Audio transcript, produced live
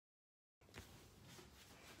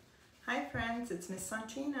friends, it's Miss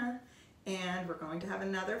Santina, and we're going to have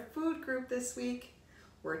another food group this week.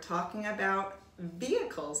 We're talking about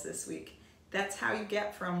vehicles this week. That's how you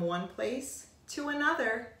get from one place to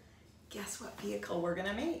another. Guess what vehicle we're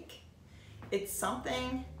gonna make? It's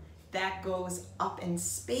something that goes up in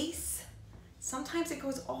space. Sometimes it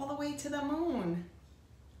goes all the way to the moon.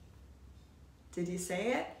 Did you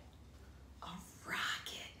say it? A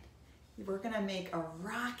rocket. We're gonna make a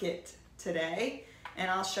rocket today, and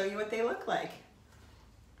I'll show you what they look like.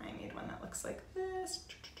 I need one that looks like this.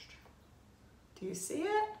 Do you see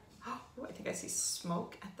it? Oh, I think I see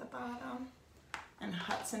smoke at the bottom. And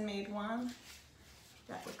Hudson made one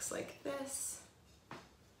that looks like this.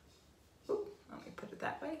 Ooh, let me put it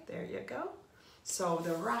that way. There you go. So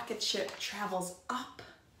the rocket ship travels up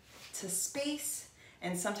to space,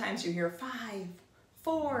 and sometimes you hear 5,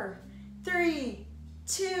 4, 3,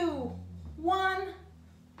 2, 1,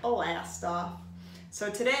 blast off. So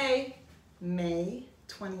today, May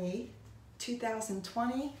 28,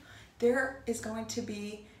 2020, there is going to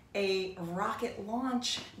be a rocket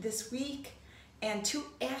launch this week, and 2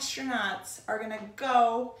 astronauts are gonna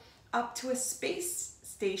go up to a space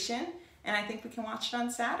station, and I think we can watch it on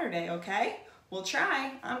Saturday, okay? We'll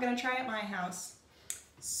try. I'm gonna try at my house.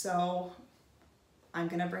 So I'm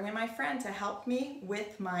gonna bring in my friend to help me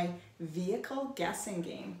with my vehicle guessing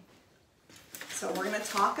game. So we're gonna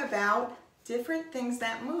talk about different things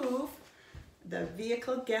that move. The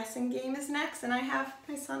vehicle guessing game is next, and I have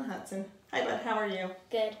my son Hudson. Hi bud, how are you?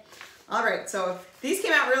 Good. All right, so these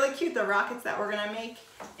came out really cute, the rockets that we're gonna make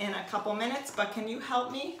in a couple minutes, but can you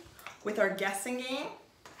help me with our guessing game?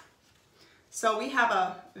 So we have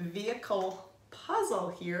a vehicle puzzle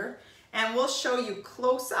here, and we'll show you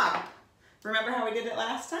close up. Remember how we did it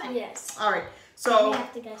last time? Yes. All right, so we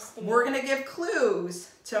have to guess we're gonna give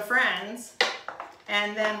clues to friends,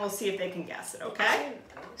 and then we'll see if they can guess it, okay?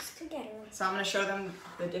 So I'm gonna show them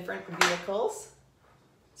the different vehicles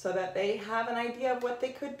so that they have an idea of what they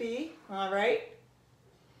could be. All right?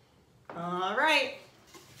 All right.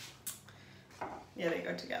 Yeah, they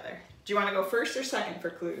go together. Do you want to go first or second for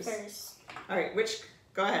clues? First. All right,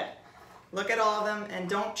 go ahead. Look at all of them and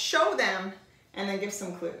don't show them, and then give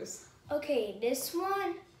some clues. Okay, this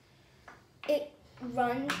one,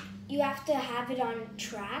 you have to have it on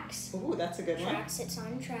tracks. Ooh, that's a good one. It's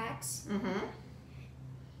on tracks. Mm-hmm.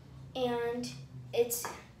 And it's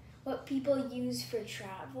what people use for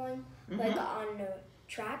traveling, like on the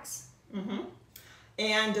tracks. Mm-hmm.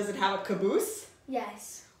 And does it have a caboose?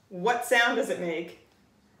 Yes. What sound does it make?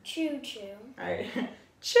 Choo-choo. All right.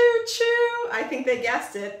 Choo-choo. I think they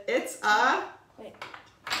guessed it. It's a... Wait.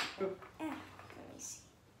 Oop. Let me see.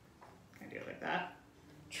 Can I do it like that?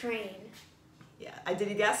 Train. Yeah. Did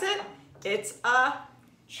you guess it? It's a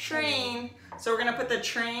train. So we're going to put the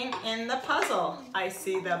train in the puzzle. I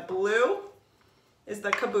see the blue is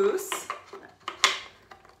the caboose.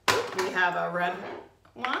 We have a red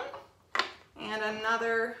one and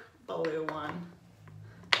another blue one.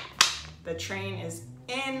 The train is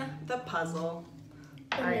in the puzzle.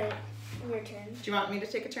 All right. Your turn. Do you want me to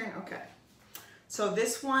take a turn? Okay. So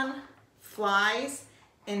this one flies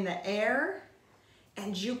in the air,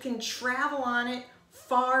 and you can travel on it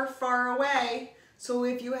far, far away. So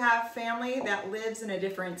if you have family that lives in a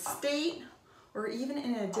different state or even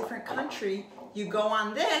in a different country, you go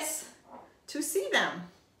on this to see them.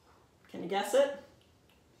 Can you guess it?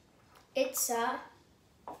 It's a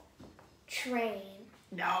train.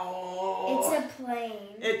 No. It's a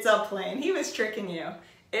plane. It's a plane. He was tricking you.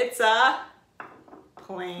 It's a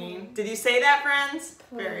plane. Did you say that, friends?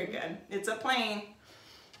 Plane. Very good. It's a plane.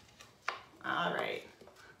 All right.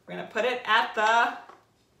 We're going to put it at the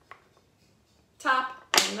top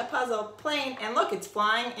in the puzzle. Plane. And look, it's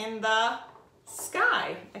flying in the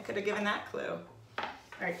sky. I could have given that clue. All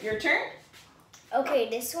right, your turn. Okay,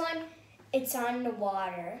 this one, it's on the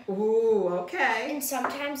water. Ooh, okay. And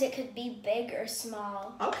sometimes it could be big or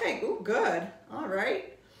small. Okay, ooh, good. All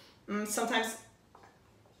right. Sometimes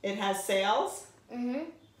it has sails. Mm-hmm.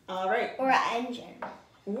 All right. Or an engine.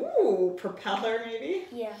 Ooh, propeller maybe?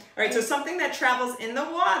 Yeah. All right, so something that travels in the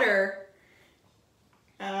water.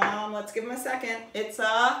 Let's give them a second. It's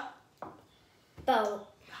a boat. Oh,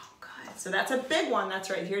 good. So that's a big one. That's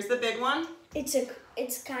right. Here's the big one.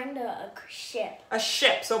 It's kind of a ship. A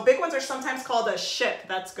ship. So big ones are sometimes called a ship.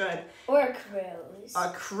 That's good. Or a cruise.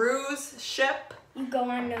 A cruise ship. You go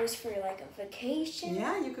on those for like a vacation.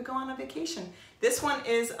 Yeah, you could go on a vacation. This one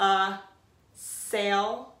is a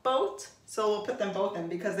sailboat. So we'll put them both in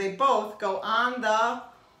because they both go on the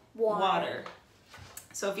water.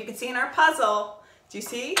 So if you can see in our puzzle, do you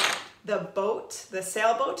see the boat, the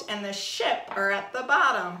sailboat, and the ship are at the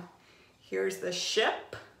bottom. Here's the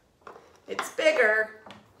ship. it's bigger.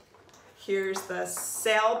 Here's the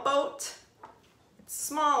sailboat. It's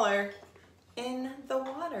smaller. In the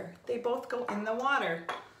water. They both go in the water.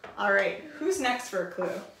 All right, who's next for a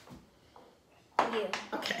clue? You.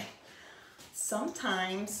 Okay.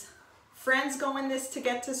 Sometimes friends go in this to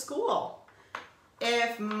get to school.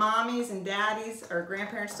 If mommies and daddies or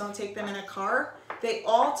grandparents don't take them in a car, they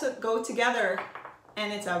all go together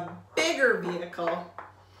and it's a bigger vehicle.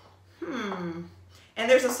 And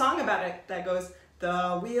there's a song about it that goes,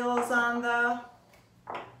 the wheels on the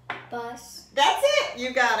Bus. That's it,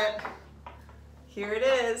 you got it. Here it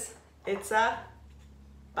is. It's a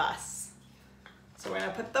bus. So we're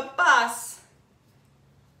gonna put the bus,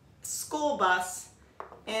 school bus,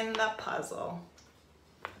 in the puzzle.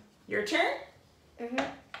 Your turn? All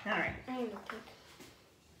right. I'm gonna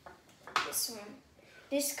pick this one.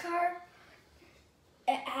 This car,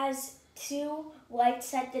 it has two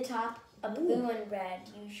lights at the top, a blue and red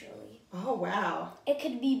usually. Oh, wow. It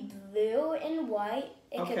could be blue and white.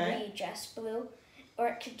 It Okay. could be just blue, or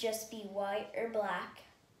it could just be white or black.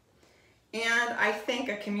 And I think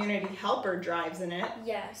a community helper drives in it.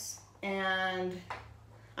 Yes. And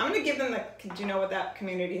I'm gonna give them do you know what that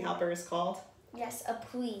community helper is called? Yes, a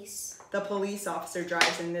police. The police officer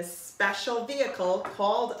drives in this special vehicle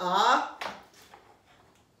called a...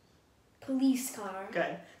 Police car.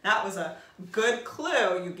 Good. That was a good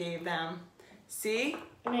clue you gave them. See?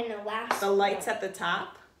 And then the last The lights at the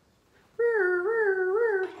top.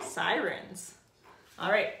 Sirens. All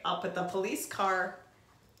right, I'll put the police car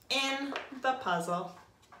in the puzzle.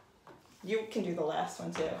 You can do the last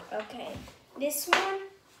one too. Okay. This one,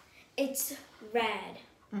 it's red.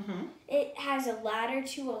 It has a ladder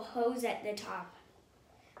to a hose at the top.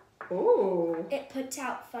 Ooh. It puts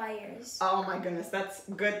out fires. Oh my goodness, that's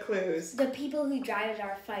good clues. The people who drive it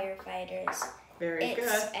are firefighters. Very It's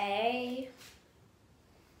good. a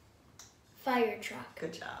fire truck.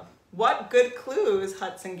 Good job. What good clues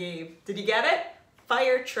Hudson gave. Did you get it?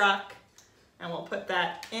 Fire truck. And we'll put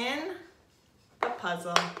that in the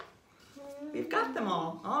puzzle. We've got them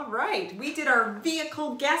all. All right. We did our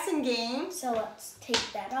vehicle guessing game. So let's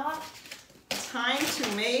take that off. Time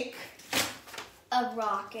to make A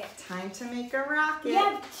rocket. a rocket. You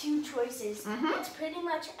have two choices. Mhm. It's pretty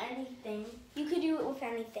much anything. You could do it with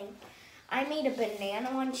anything. I made a banana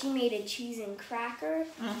one. She made a cheese and cracker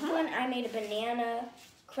one. I made a banana,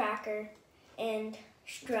 cracker, and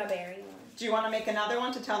strawberry one. Do you want to make another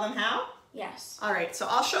one to tell them how? Yes. All right. So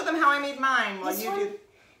I'll show them how I made mine while This you one do.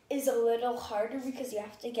 is a little harder because you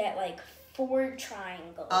have to get like 4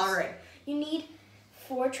 triangles. All right. You need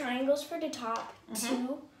 4 triangles for the top,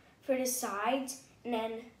 2 for the sides, and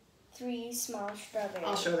then 3 small strawberries.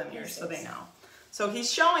 I'll show them yours so they know. So he's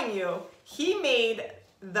showing you, he made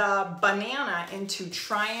the banana into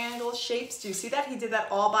triangle shapes. Do you see that? He did that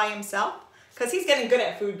all by himself because he's getting good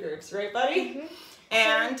at food groups, right, buddy?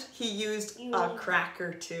 And he used a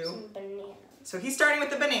cracker too. Some banana. So he's starting with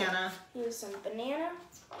the banana. Use some banana.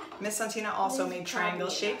 Miss Santina also This is made triangle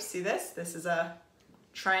probably shapes. See this? This is a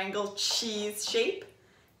triangle cheese shape.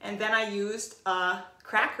 And then I used a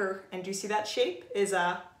cracker. And do you see that shape? Is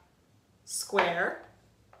a square.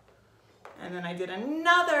 And then I did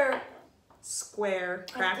another square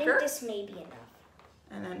cracker. I think this may be enough.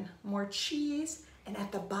 And then more cheese. And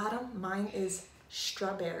at the bottom, mine is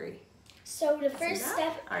strawberry. So the first that?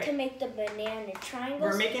 step All right. to make the banana triangles,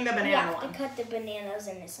 We're making the you banana have one. to cut the bananas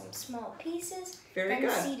into some small pieces. Very then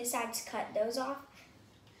good. C decides to cut those off.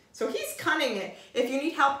 So he's cutting it. If you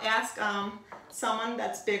need help, ask someone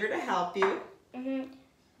that's bigger to help you.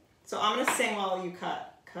 So I'm going to sing while you cut.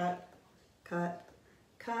 Cut, cut,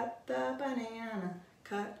 cut the banana.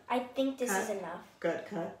 Cut. I think this Cut. is enough. Good.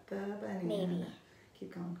 Cut the banana. Maybe.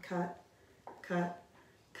 Keep going. Cut, cut,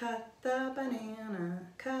 cut the banana.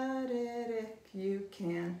 Cut it if you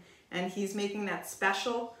can. And he's making that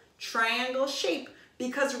special triangle shape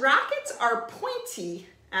because rockets are pointy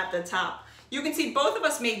at the top. You can see both of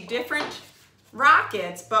us made different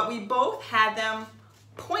rockets, but we both had them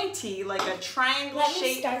pointy like a triangle Let me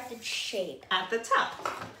shape start the shape. at the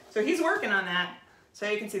top. So he's working on that. So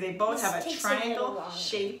you can see they both This have a takes a little triangle longer.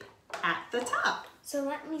 shape at the top. So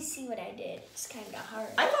let me see what I did. It's kind of hard.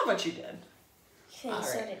 I love what you did. Okay, All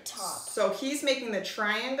so right. the top. So he's making the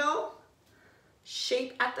triangle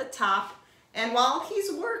shape at the top. And while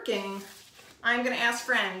he's working, I'm going to ask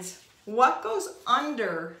friends, what goes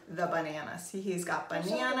under the banana? See, he's got There's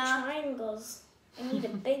all the banana. triangles. I need a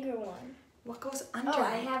bigger one. What goes under Oh,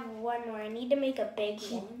 I it? have one more. I need to make a big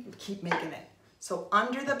one. Keep making it. So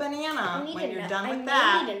under the banana, I need when you're done I with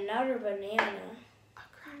that, need another banana. a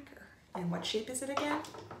cracker. And what shape is it again?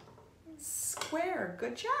 Square.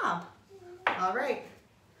 Good job. All right.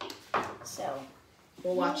 So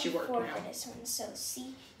we'll watch you work four now. for this one. So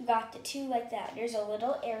see, you got the 2 like that. There's a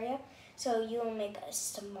little area. So you'll make a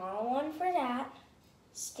small one for that.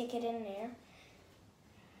 Stick it in there.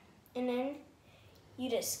 And then you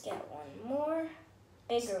just get one more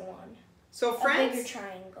bigger one. So a friends, bigger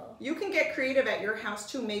triangle. you can get creative at your house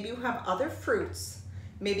too. Maybe you have other fruits.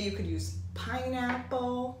 Maybe you could use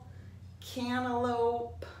pineapple,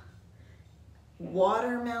 cantaloupe,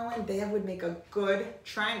 watermelon. They would make a good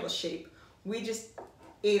triangle shape. We just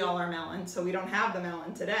ate all our melon, so we don't have the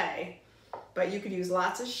melon today. But you could use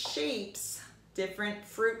lots of shapes, different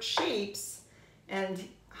fruit shapes. And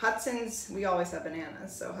Hudson's, we always have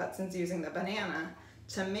bananas, so Hudson's using the banana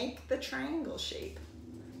to make the triangle shape.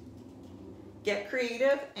 Get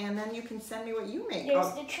creative, and then you can send me what you make.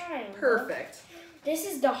 There's the triangle. Perfect. This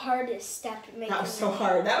is the hardest step to make. That was so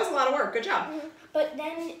hard. That was a lot of work. Good job. But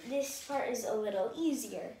then this part is a little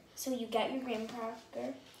easier. So you get your graham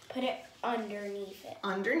cracker, put it underneath it.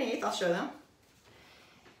 Underneath, I'll show them.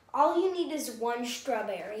 All you need is 1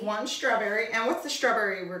 strawberry. 1 strawberry. And what's the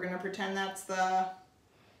strawberry? We're going to pretend that's the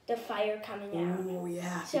fire coming out. Oh,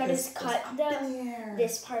 yeah. So just cut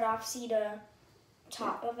this part off. See the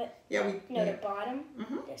top of it? Yeah, the bottom.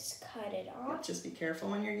 Just cut it off. Just be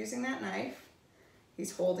careful when you're using that knife.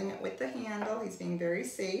 He's holding it with the handle. He's being very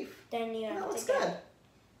safe. Then you have to good. get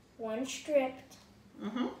 1 stripped.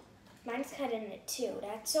 Mine's cut into 2.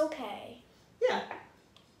 That's okay. Yeah.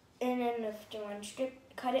 And then after 1 strip,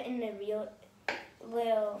 cut it into real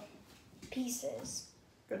little pieces.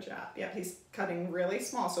 Good job. Yep, he's cutting really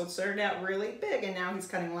small. So it started out really big, and now he's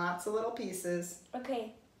cutting lots of little pieces.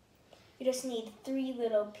 Okay. You just need 3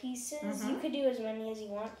 little pieces. You could do as many as you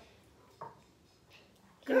want.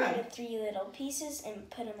 Good. You 3 little pieces and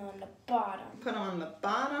put them on the bottom. Put them on the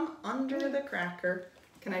bottom under the cracker.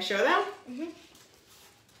 Can I show them?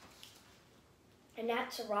 And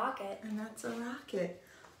that's a rocket. And that's a rocket.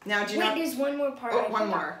 Now, do you Wait, know? there's one more part. Oh, one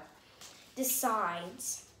more. The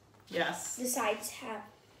sides. Yes. The sides have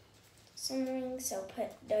some rings, so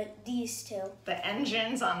put these 2. The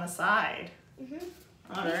engines on the side.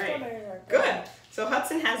 All right. Good. Good. So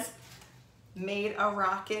Hudson has made a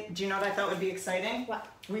rocket. Do you know what I thought would be exciting? What?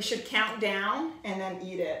 We should count down and then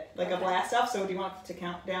eat it, like a blast off. So do you want to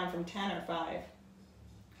count down from 10 or 5?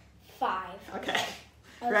 5. Okay.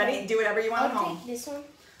 Ready? Do whatever you want at home. I'll take this one.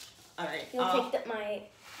 All right. You'll take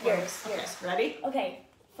yours. Okay. Ready? Okay.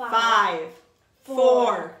 5,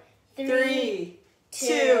 4, 3,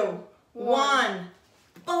 2, 1.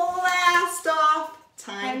 Blast off.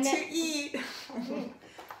 Time to eat.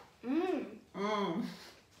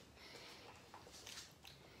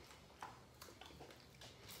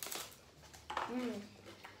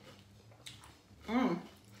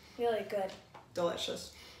 Really good.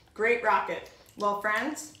 Delicious. Great rocket. Well,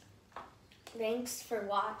 friends, thanks for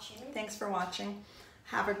watching. Thanks for watching.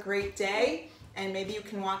 Have a great day, and maybe you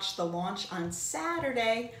can watch the launch on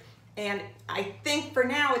Saturday. And I think for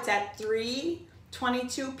now it's at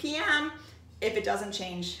 3:22 p.m. If it doesn't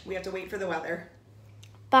change, we have to wait for the weather.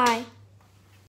 Bye.